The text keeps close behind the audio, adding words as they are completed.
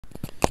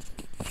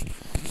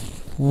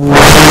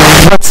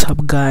What's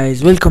up,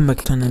 guys? Welcome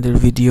back to another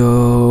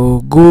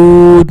video.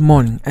 Good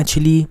morning,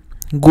 actually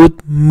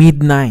good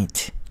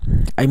midnight,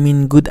 I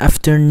mean good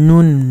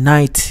afternoon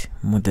night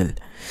model.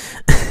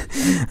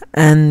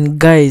 And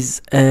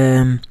guys,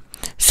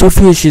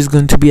 Sophia, she's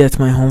going to be at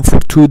my home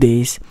for 2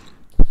 days.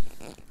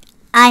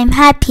 I'm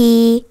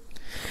happy.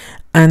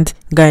 And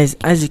guys,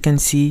 as you can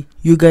see,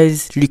 you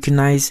guys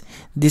recognize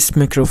this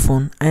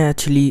microphone. I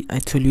told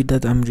you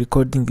that I'm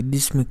recording with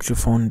this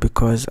microphone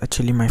because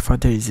actually my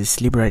father is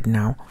asleep right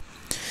now.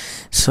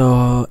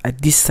 So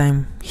at this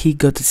time he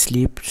got to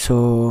sleep,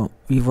 so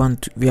we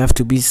have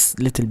to be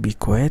little bit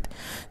quiet.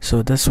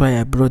 So that's why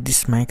I brought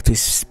this mic to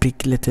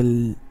speak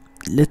little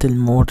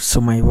more,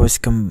 so my voice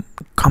can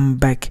come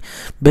back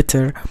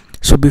better.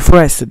 So before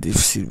I start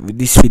this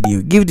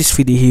video, give this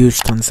video a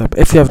huge thumbs up.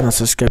 If you have not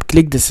subscribed,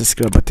 click the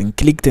subscribe button,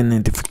 click the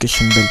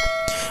notification bell.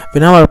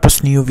 Whenever I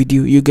post new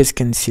video, you guys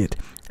can see it.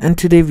 And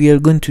today we are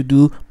going to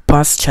do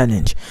pass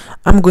challenge.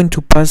 I'm going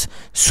to pass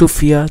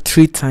Sophia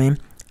 3 times,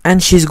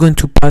 and she's going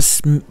to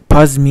pass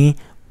me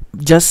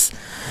just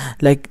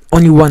like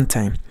only 1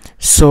 time.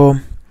 So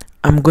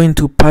I'm going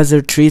to pass her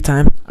 3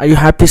 times. Are you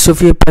happy,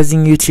 Sophia,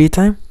 passing you 3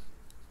 times?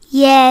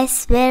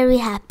 Yes, very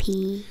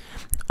happy.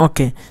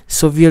 Okay,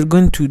 so we are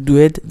going to do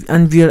it,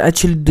 and we are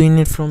actually doing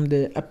it from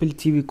the Apple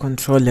TV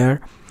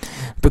controller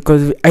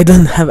because I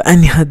don't have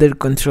any other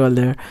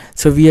controller,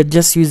 so we are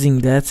just using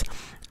that.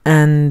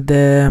 And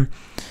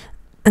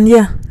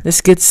yeah,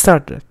 let's get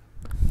started.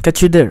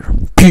 Catch you there.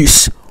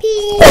 Peace.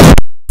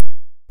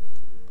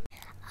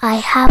 I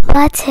have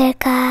water,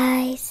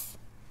 guys,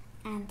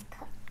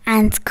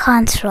 and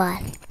control.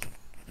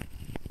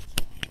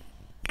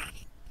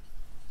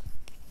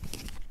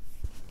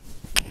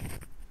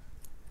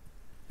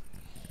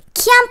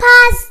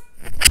 Campus.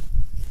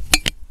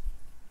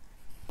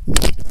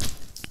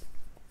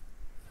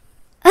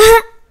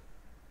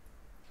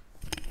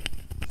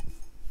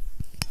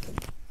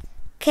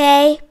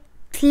 Okay,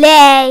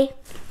 play.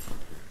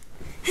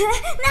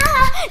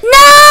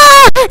 No,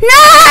 help!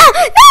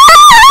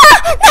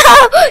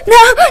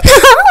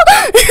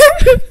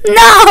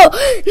 No.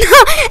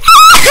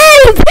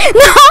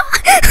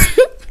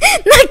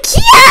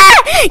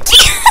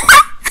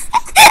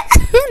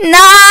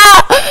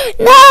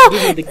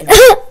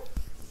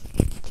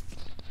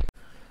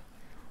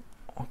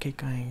 Okay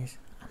guys,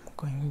 I'm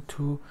going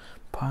to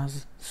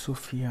pause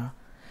Sophia.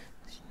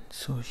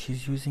 So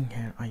she's using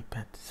her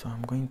iPad, so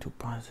I'm going to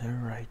pause her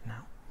right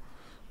now.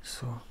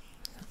 So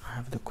I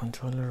have the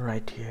controller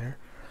right here,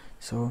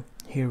 so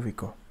here we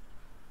go.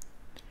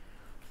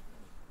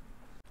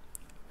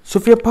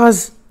 Sophia,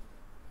 pause.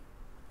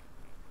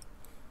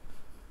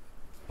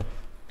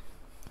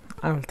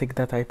 I will take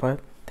that iPad,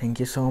 thank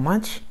you so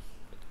much.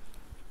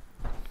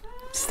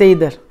 Stay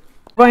there.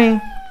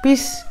 Bye.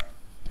 Peace.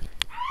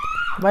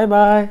 Bye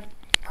bye.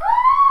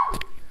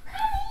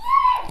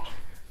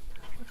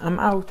 I'm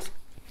out.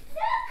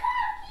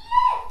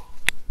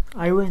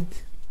 I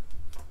went.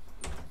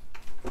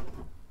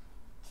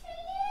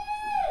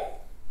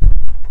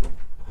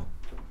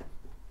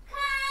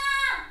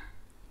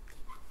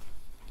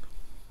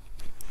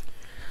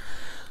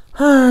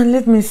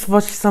 Let me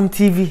watch some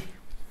TV.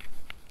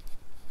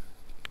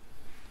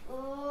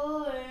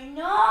 Oh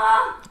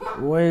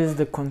no! Where is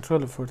the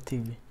controller for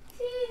TV?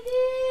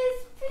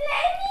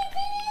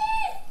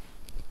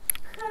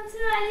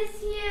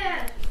 Is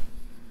here.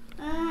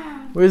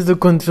 Where's the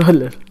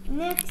controller?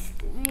 Next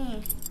to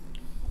me.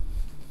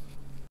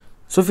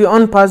 Sophie,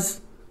 on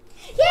pause.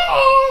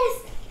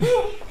 Yes!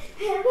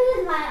 Where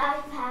is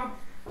my iPad?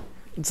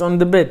 It's on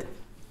the bed.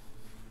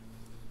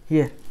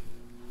 Here.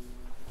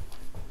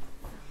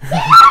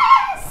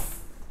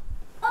 Yes!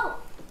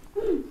 Oh.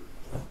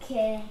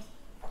 Okay.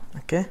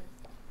 Okay.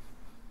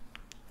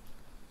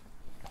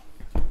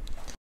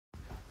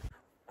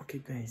 Okay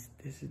guys,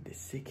 this is the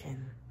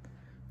second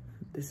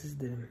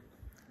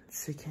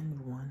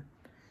one.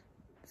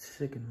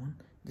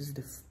 This is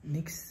the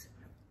next.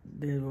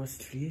 There was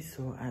 3,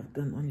 so I've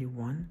done only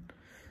 1,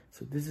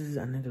 so this is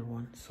another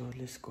one. So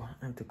let's go.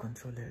 I have the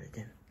controller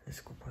again.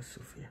 Let's go past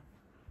Sophia.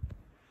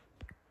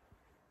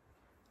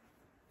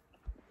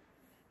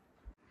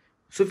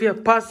 Sophia,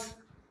 pass.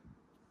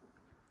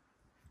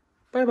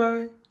 Bye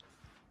bye.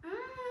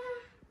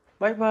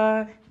 Bye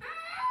bye.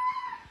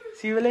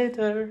 See you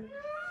later.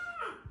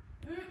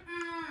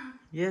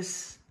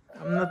 Yes,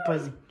 I'm not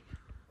passing.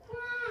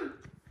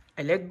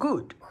 I look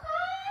good.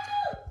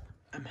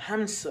 I'm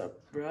handsome,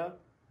 bro.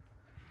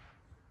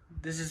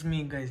 This is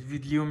me, guys,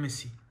 with Leo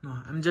Messi. No,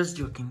 I'm just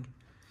joking.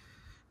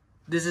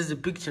 This is a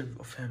picture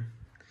of him.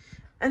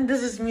 And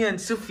this is me and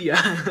Sophia.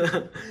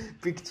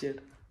 Picture.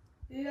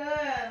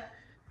 Yeah.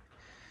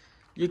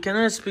 You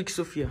cannot speak,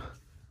 Sophia.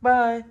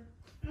 Bye.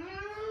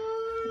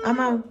 I'm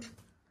out.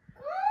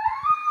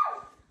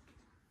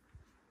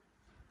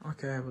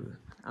 Okay,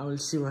 I will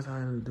see what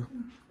I will do.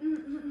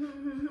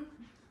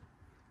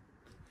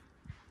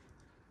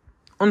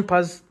 On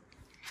pause.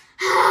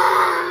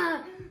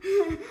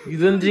 You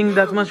don't drink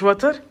that much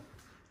water?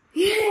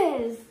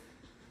 Yes.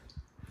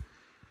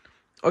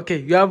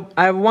 Okay,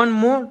 I have one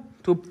more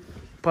to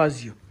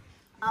pause you.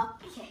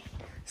 Okay.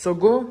 So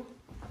go.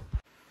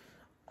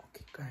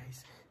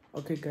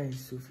 Okay guys,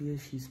 Sophia,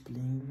 she's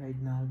playing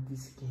right now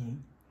this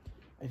game.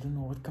 I don't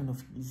know what kind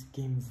of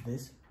game is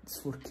this. It's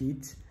for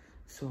kids.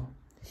 So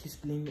she's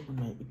playing on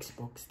my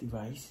Xbox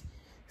device.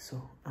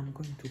 So I'm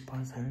going to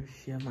pause her.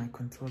 She has my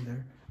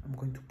controller. I'm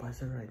going to pause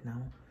her right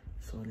now.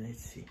 So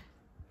let's see.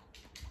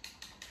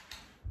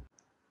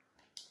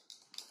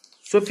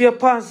 Sophia,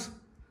 pause.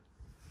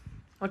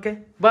 Okay,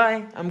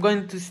 bye. I'm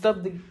going to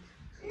stop the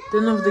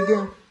turn off the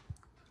game.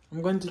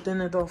 I'm going to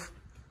turn it off.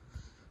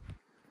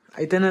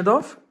 I turn it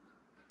off?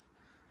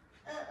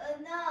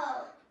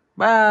 No.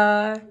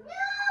 Bye.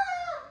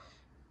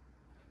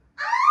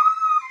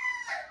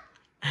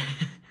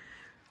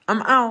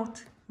 I'm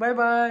out. Bye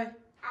bye. No,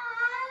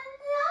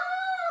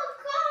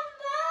 come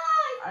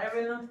back. I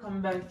will not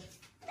come back.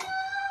 No.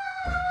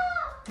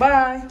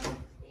 Bye.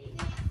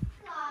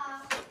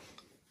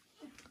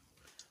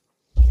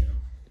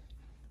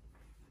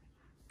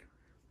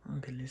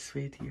 Okay, let's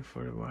wait here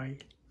for a while.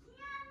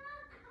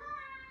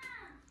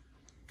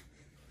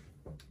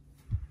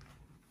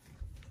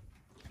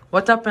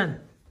 What happened?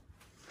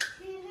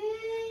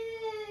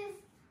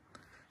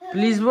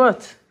 Please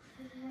what?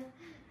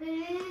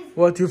 Please.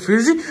 What, you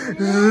freezing? No,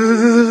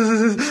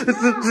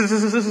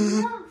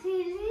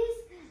 please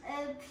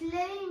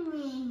play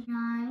me.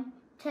 9,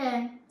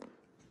 10.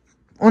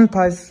 On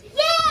pause.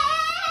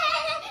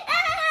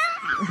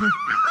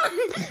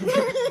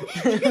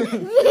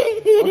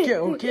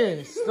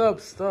 Okay,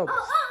 stop.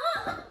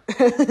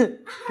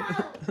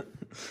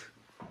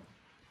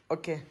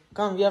 Okay,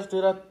 come, we have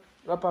to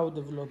wrap out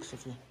the vlog,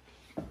 Sophia.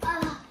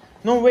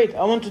 No, wait,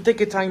 I want to take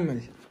a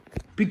timer.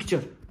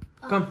 Picture.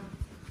 Come.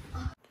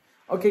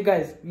 Okay,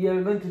 guys, we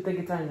are going to take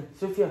a timer.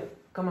 Sophia,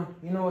 come on,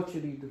 you know what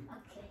should you do?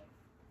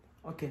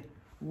 Okay.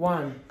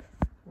 1.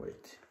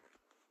 Wait.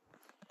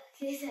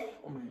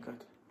 Oh my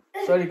god.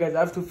 Sorry, guys, I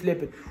have to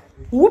flip it.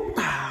 Whoop!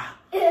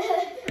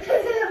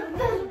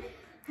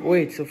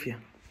 Wait, Sophia.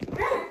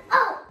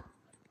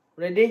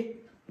 Ready?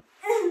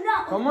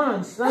 No. Come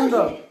on, stand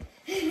up.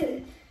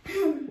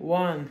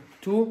 1,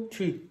 2,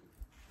 3.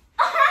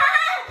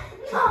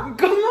 No.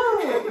 Come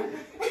on!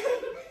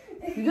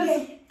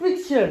 Just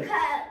picture.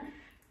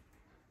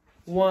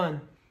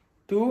 1,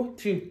 2,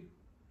 3.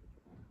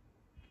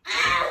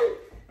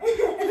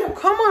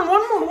 Come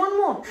on, one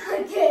more.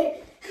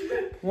 Okay.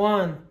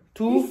 1,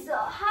 2. It's so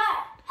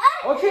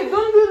hard. Okay,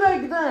 don't do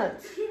like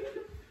that.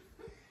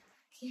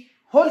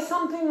 Hold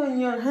something in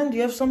your hand.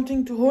 You have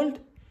something to hold?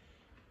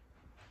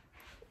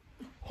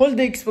 Hold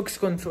the Xbox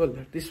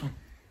controller. This one.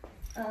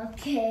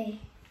 Okay.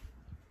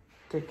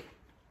 Take.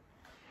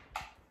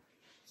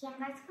 Yeah,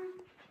 next one.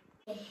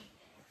 Okay.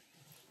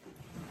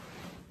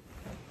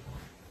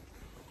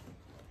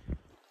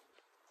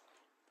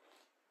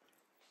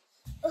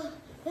 Oh,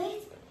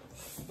 wait.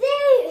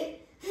 Stay.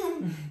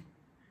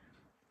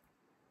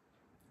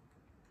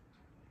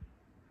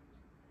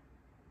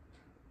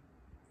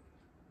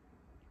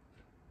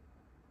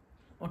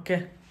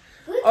 Okay.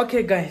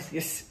 Okay, guys.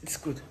 Yes, it's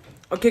good.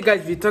 Okay,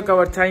 guys, we took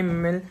our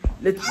time, Mel.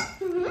 Let's.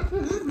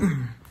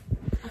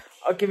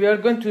 Okay, we are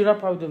going to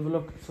wrap out the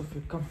vlog.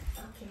 Sophie, come.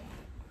 Okay.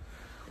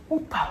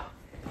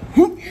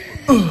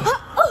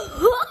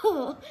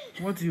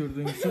 What are you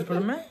doing,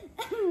 Superman?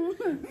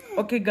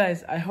 Okay,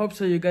 guys, I hope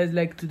so you guys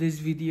like today's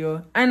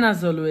video. And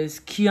as always,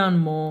 Kian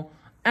Mo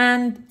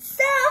and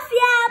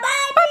Sophia,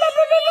 bye.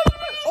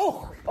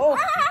 oh.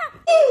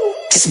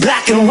 It's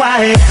black and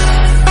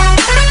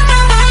white.